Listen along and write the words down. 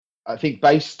I think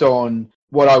based on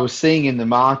what I was seeing in the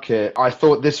market, I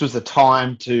thought this was the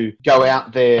time to go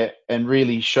out there and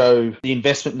really show the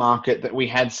investment market that we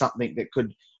had something that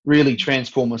could really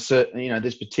transform a certain,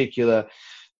 this particular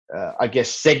I guess,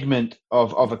 segment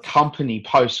of a company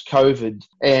post-COVID.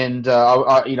 And,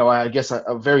 I guess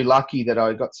I'm very lucky that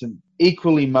I got some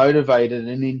equally motivated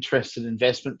and interested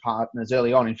investment partners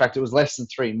early on. In fact, it was less than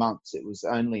 3 months. It was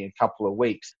only a couple of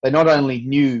weeks. They not only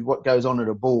knew what goes on at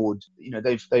a board,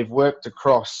 they've worked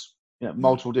across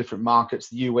multiple different markets,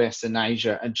 the US and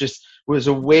Asia, and just was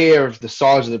aware of the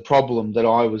size of the problem that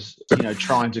I was,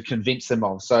 trying to convince them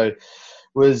of. So it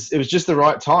was just the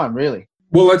right time, really.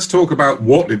 Well, let's talk about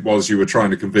what it was you were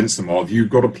trying to convince them of. You've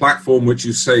got a platform which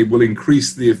you say will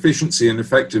increase the efficiency and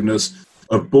effectiveness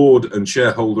of board and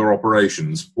shareholder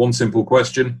operations. One simple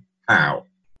question, how?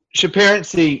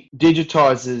 Shaperency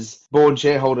digitizes board and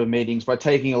shareholder meetings by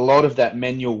taking a lot of that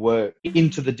manual work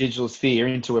into the digital sphere,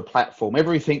 into a platform.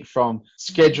 Everything from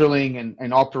scheduling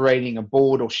and operating a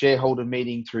board or shareholder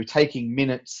meeting, through taking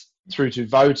minutes, through to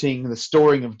voting, the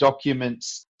storing of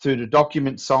documents, through to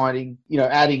document signing,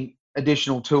 adding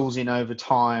additional tools in over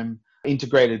time,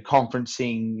 integrated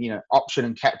conferencing, option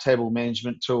and cap table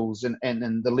management tools,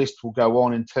 and the list will go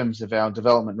on in terms of our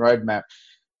development roadmap.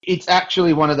 It's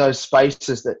actually one of those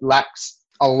spaces that lacks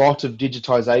a lot of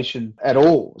digitization at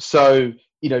all. So,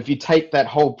 if you take that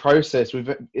whole process,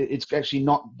 it's actually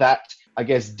not that, I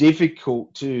guess,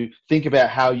 difficult to think about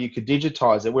how you could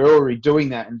digitize it. We're already doing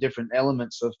that in different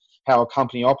elements of how a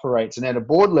company operates. And at a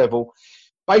board level,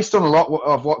 based on a lot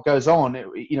of what goes on,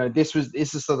 this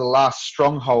is sort of the last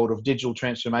stronghold of digital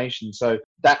transformation. So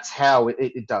that's how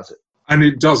it does it. And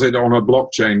it does it on a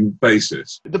blockchain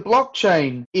basis. The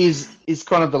blockchain is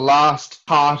kind of the last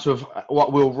part of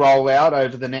what we'll roll out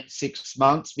over the next 6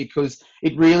 months, because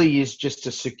it really is just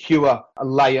a secure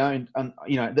layer and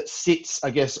that sits, I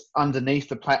guess, underneath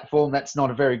the platform. That's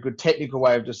not a very good technical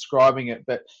way of describing it,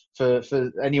 but for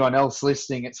anyone else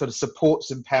listening, it sort of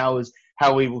supports and powers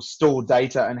how we will store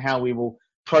data and how we will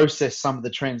process some of the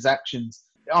transactions.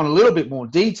 On a little bit more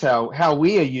detail, how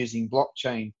we are using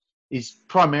blockchain is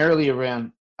primarily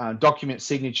around document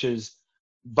signatures,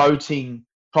 voting,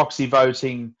 proxy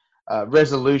voting,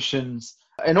 resolutions,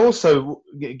 and also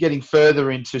getting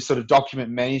further into sort of document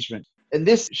management. And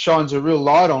this shines a real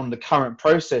light on the current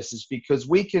processes, because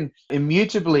we can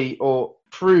immutably or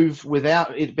prove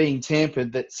without it being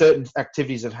tampered that certain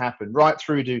activities have happened, right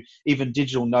through to even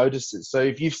digital notices. So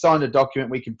if you've signed a document,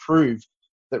 we can prove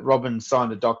that Robin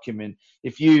signed a document.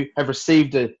 If you have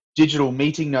received a digital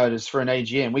meeting notice for an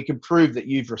AGM, we can prove that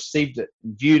you've received it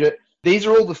and viewed it. These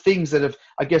are all the things that have,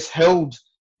 I guess, held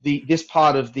this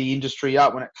part of the industry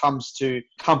up when it comes to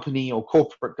company or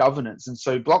corporate governance. And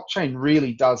so blockchain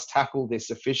really does tackle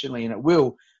this efficiently, and it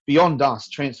will, beyond us,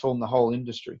 transform the whole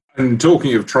industry. And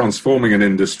talking of transforming an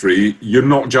industry, you're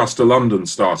not just a London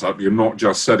startup, you're not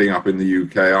just setting up in the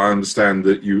UK. I understand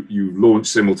that you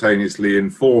launched simultaneously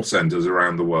in 4 centres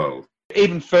around the world.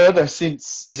 Even further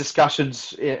since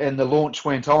discussions and the launch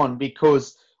went on,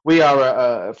 because we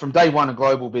are, from day one, a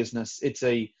global business. It's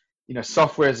a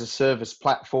software as a service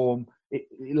platform,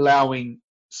 allowing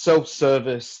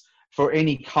self-service for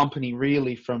any company,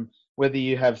 really, from whether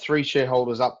you have 3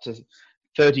 shareholders up to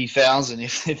 30,000,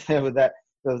 if there were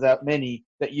that many,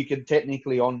 that you can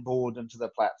technically onboard into the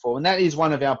platform. And that is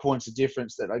one of our points of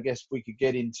difference that I guess we could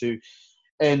get into.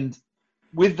 And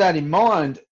with that in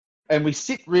mind, and we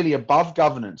sit really above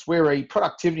governance. We're a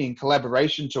productivity and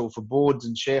collaboration tool for boards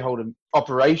and shareholder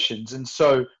operations. And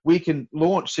so we can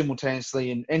launch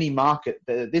simultaneously in any market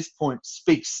that at this point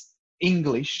speaks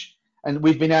English. And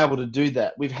we've been able to do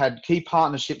that. We've had key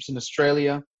partnerships in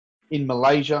Australia, in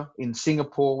Malaysia, in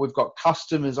Singapore. We've got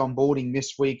customers onboarding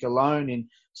this week alone in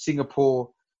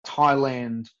Singapore,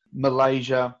 Thailand,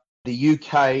 Malaysia, the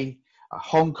UK,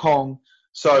 Hong Kong.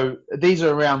 So these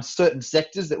are around certain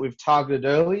sectors that we've targeted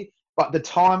early, but the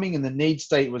timing and the need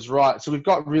state was right. So we've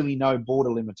got really no border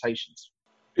limitations.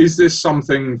 Is this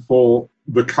something for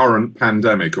the current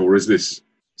pandemic, or is this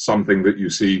something that you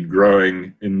see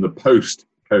growing in the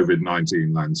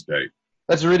post-COVID-19 landscape?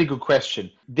 That's a really good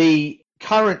question. The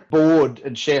current board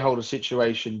and shareholder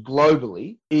situation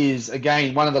globally is,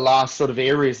 again, one of the last sort of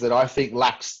areas that I think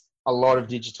lacks a lot of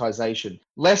digitization.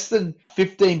 Less than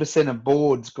 15% of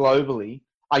boards globally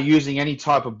are using any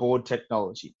type of board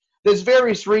technology. There's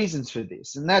various reasons for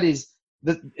this, and that is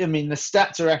the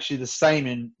stats are actually the same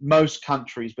in most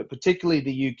countries, but particularly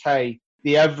the UK,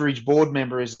 the average board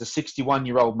member is a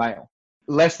 61-year-old male.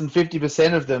 Less than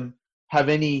 50% of them have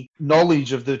any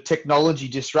knowledge of the technology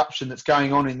disruption that's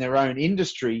going on in their own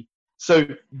industry. So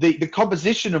the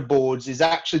composition of boards is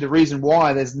actually the reason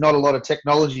why there's not a lot of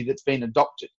technology that's been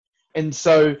adopted. And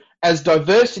so as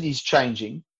diversity is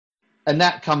changing, and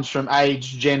that comes from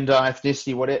age, gender,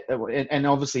 ethnicity, and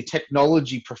obviously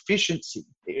technology proficiency.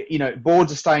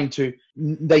 Boards are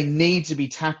they need to be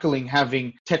tackling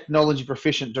having technology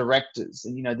proficient directors.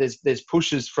 And, there's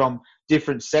pushes from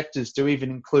different sectors to even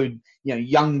include,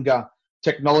 younger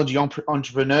technology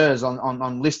entrepreneurs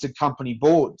on listed company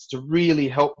boards to really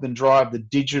help them drive the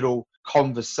digital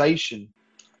conversation.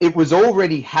 It was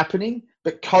already happening,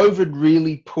 but COVID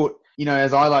really put,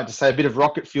 as I like to say, a bit of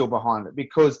rocket fuel behind it,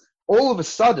 because all of a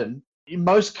sudden, in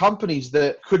most companies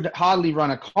that could hardly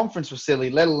run a conference facility,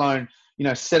 let alone,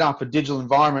 set up a digital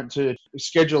environment to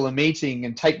schedule a meeting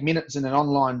and take minutes in an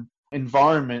online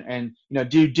environment and,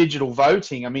 do digital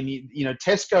voting. I mean,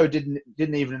 Tesco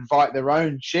didn't even invite their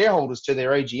own shareholders to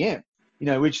their AGM,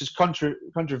 which is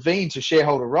contravened to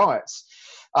shareholder rights.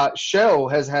 Shell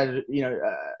has had,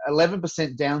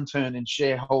 11% downturn in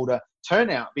shareholder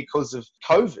turnout because of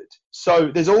COVID.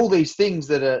 So there's all these things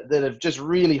that have just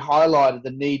really highlighted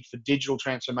the need for digital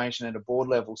transformation at a board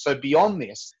level. So beyond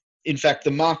this, in fact,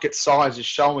 the market size is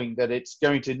showing that it's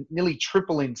going to nearly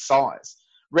triple in size.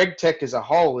 RegTech as a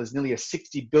whole is nearly a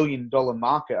 $60 billion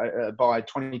market by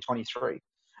 2023.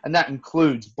 And that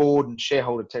includes board and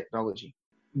shareholder technology.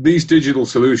 These digital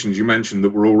solutions you mentioned that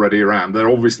were already around, there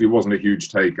obviously wasn't a huge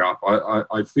take-up.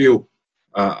 I feel,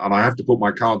 and I have to put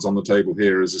my cards on the table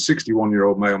here, as a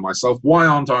 61-year-old male myself, why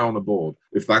aren't I on a board,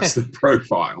 if that's the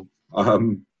profile?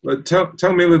 But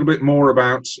tell me a little bit more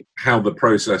about how the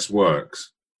process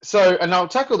works. So, and I'll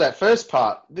tackle that first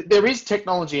part. There is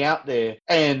technology out there,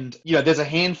 and, there's a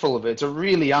handful of it. It's a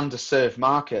really underserved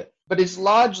market, but it's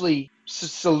largely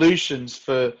solutions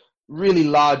for really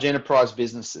large enterprise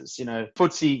businesses,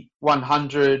 FTSE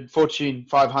 100, Fortune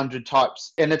 500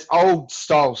 types, and it's old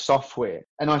style software.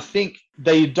 And I think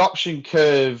the adoption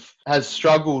curve has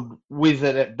struggled with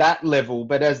it at that level,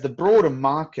 but as the broader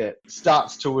market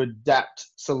starts to adapt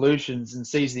solutions and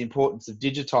sees the importance of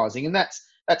digitizing, and that's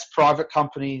private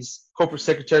companies, corporate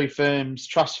secretary firms,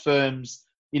 trust firms,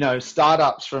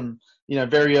 startups from,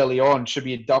 very early on should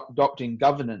be adopting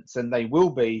governance, and they will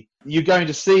be. You're going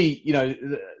to see,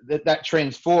 that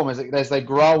transform as they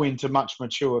grow into much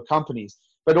mature companies.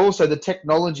 But also the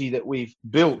technology that we've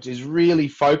built is really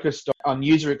focused on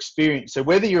user experience. So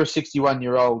whether you're a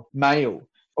 61-year-old male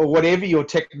or whatever your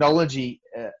technology,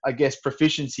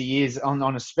 proficiency is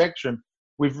on a spectrum,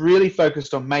 we've really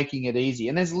focused on making it easy.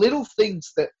 And there's little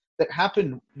things that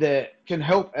happen that can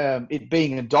help it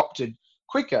being adopted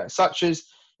quicker, such as,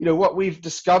 what we've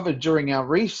discovered during our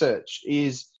research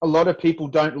is a lot of people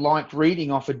don't like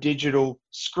reading off a digital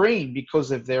screen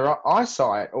because of their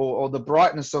eyesight or the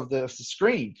brightness of the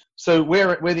screen. So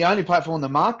we're the only platform on the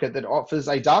market that offers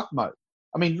a dark mode.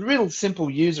 I mean, real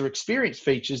simple user experience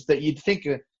features that you'd think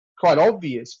are quite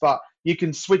obvious, but you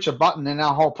can switch a button and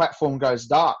our whole platform goes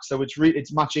dark. So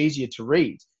it's much easier to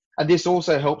read. And this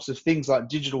also helps with things like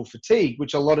digital fatigue,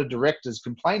 which a lot of directors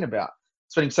complain about,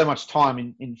 spending so much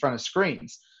time in front of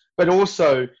screens. But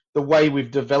also the way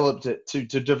we've developed it to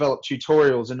develop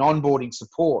tutorials and onboarding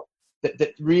support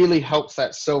that really helps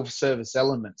that self-service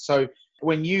element. So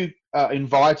when you are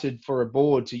invited for a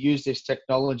board to use this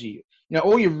technology,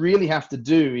 all you really have to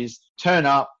do is turn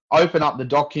up, open up the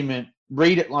document,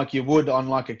 read it like you would on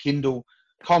like a Kindle,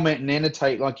 comment and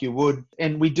annotate like you would.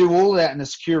 And we do all that in a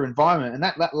secure environment. And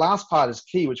that last part is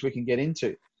key, which we can get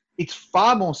into. It's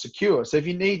far more secure. So if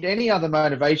you need any other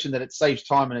motivation that it saves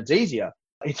time and it's easier,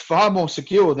 it's far more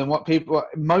secure than what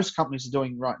most companies are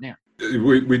doing right now.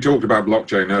 We talked about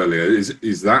blockchain earlier.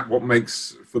 Is that what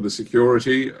makes for the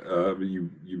security?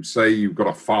 You say you've got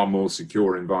a far more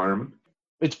secure environment?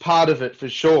 It's part of it for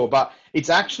sure, but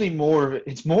it's actually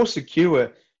it's more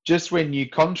secure just when you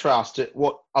contrast it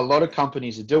what a lot of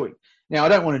companies are doing. Now, I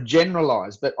don't want to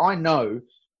generalize, but I know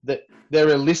that there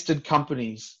are listed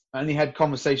companies. I only had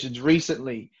conversations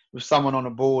recently with someone on a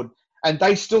board, and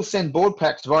they still send board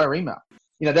packs via email.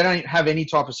 They don't have any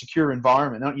type of secure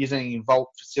environment. They're not using any vault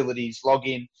facilities,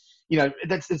 login.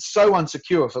 It's so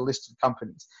unsecure for listed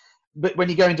companies. But when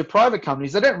you go into private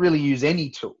companies, they don't really use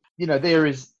any tool. There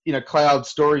is, cloud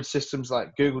storage systems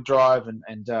like Google Drive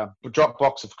and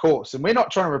Dropbox, of course. And we're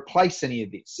not trying to replace any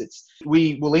of this.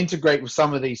 We will integrate with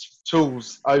some of these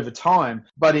tools over time,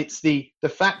 but it's the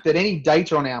fact that any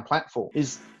data on our platform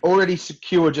is already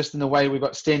secure just in the way we've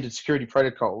got standard security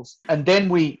protocols. And then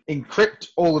we encrypt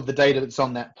all of the data that's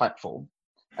on that platform.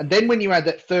 And then when you add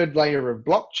that third layer of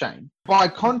blockchain, by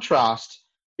contrast,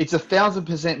 it's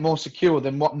 1,000% more secure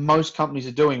than what most companies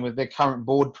are doing with their current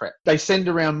board prep. They send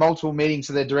around multiple meetings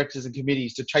to their directors and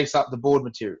committees to chase up the board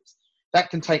materials. that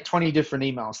can take 20 different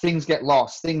emails. Things get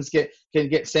lost. Things can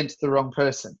get sent to the wrong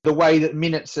person. The way that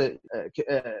minutes are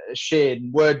shared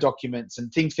and Word documents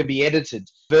and things can be edited.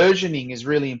 Versioning is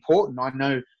really important. I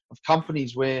know of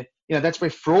companies where, that's where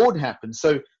fraud happens.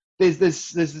 So there's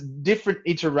different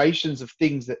iterations of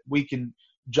things that we can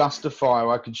justify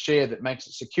or I can share that makes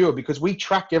it secure, because we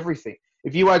track everything.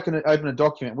 If you open a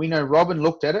document, we know Robin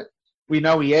looked at it. We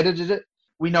know he edited it.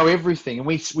 We know everything, and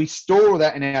we store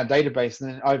that in our database, and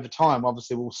then over time,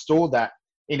 obviously, we'll store that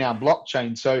in our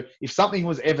blockchain. So if something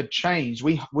was ever changed,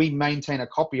 we maintain a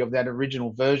copy of that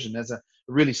original version as a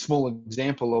really small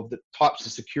example of the types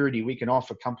of security we can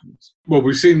offer companies. Well,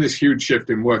 we've seen this huge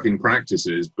shift in working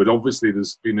practices, but obviously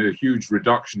there's been a huge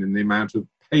reduction in the amount of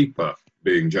paper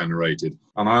being generated.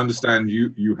 And I understand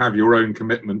you have your own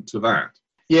commitment to that.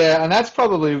 Yeah, and that's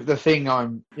probably the thing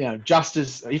I'm, just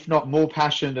as, if not more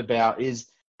passionate about is,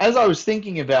 as I was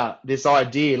thinking about this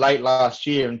idea late last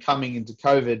year and coming into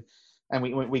COVID,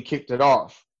 and we kicked it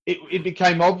off, it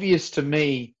became obvious to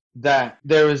me that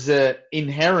there is an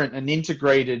inherent and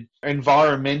integrated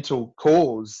environmental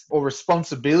cause or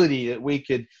responsibility that we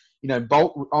could,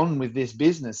 bolt on with this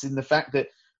business, in the fact that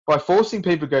by forcing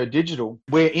people to go digital,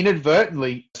 we're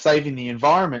inadvertently saving the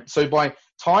environment. So by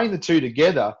tying the two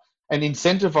together and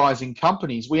incentivizing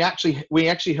companies, we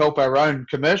actually help our own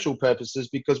commercial purposes,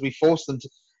 because we force them to,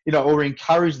 or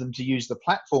encourage them to use the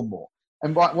platform more.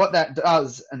 And what that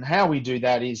does and how we do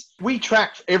that is we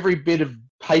track every bit of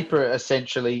paper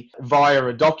essentially via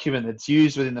a document that's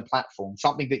used within the platform,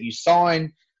 something that you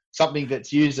sign, something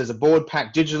that's used as a board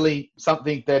pack digitally,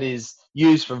 something that is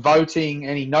used for voting,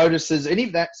 any notices, any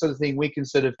of that sort of thing. We can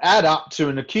sort of add up to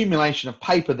an accumulation of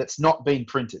paper that's not been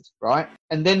printed, right?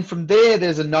 And then from there,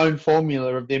 there's a known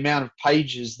formula of the amount of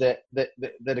pages that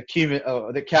accumulate,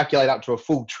 that calculate up to a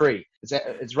full tree.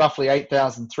 It's roughly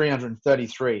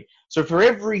 8,333. So for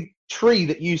every tree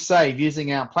that you save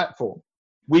using our platform,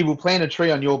 we will plant a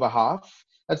tree on your behalf.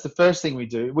 That's the first thing we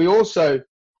do. We also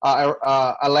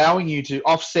are allowing you to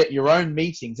offset your own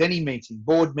meetings, any meeting,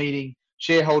 board meeting,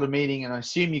 shareholder meeting, and I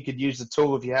assume you could use the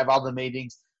tool if you have other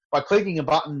meetings. By clicking a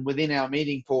button within our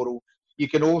meeting portal, you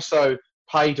can also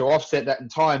pay to offset that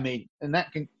entire meeting. And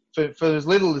that can, for as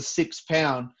little as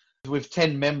 £6, with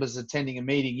 10 members attending a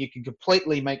meeting, you can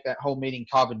completely make that whole meeting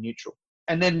carbon neutral.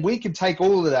 And then we can take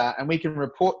all of that and we can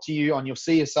report to you on your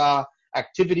CSR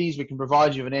activities. We can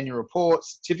provide you with an annual report,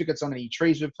 certificates on any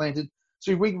trees we've planted.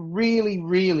 So we really,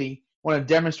 really want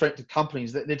to demonstrate to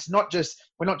companies that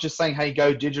we're not just saying, hey,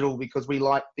 go digital because we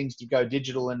like things to go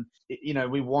digital and,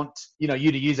 we want, you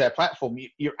to use our platform.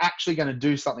 You're actually going to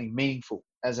do something meaningful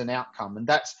as an outcome. And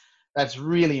that's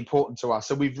really important to us.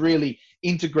 So we've really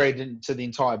integrated into the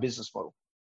entire business model.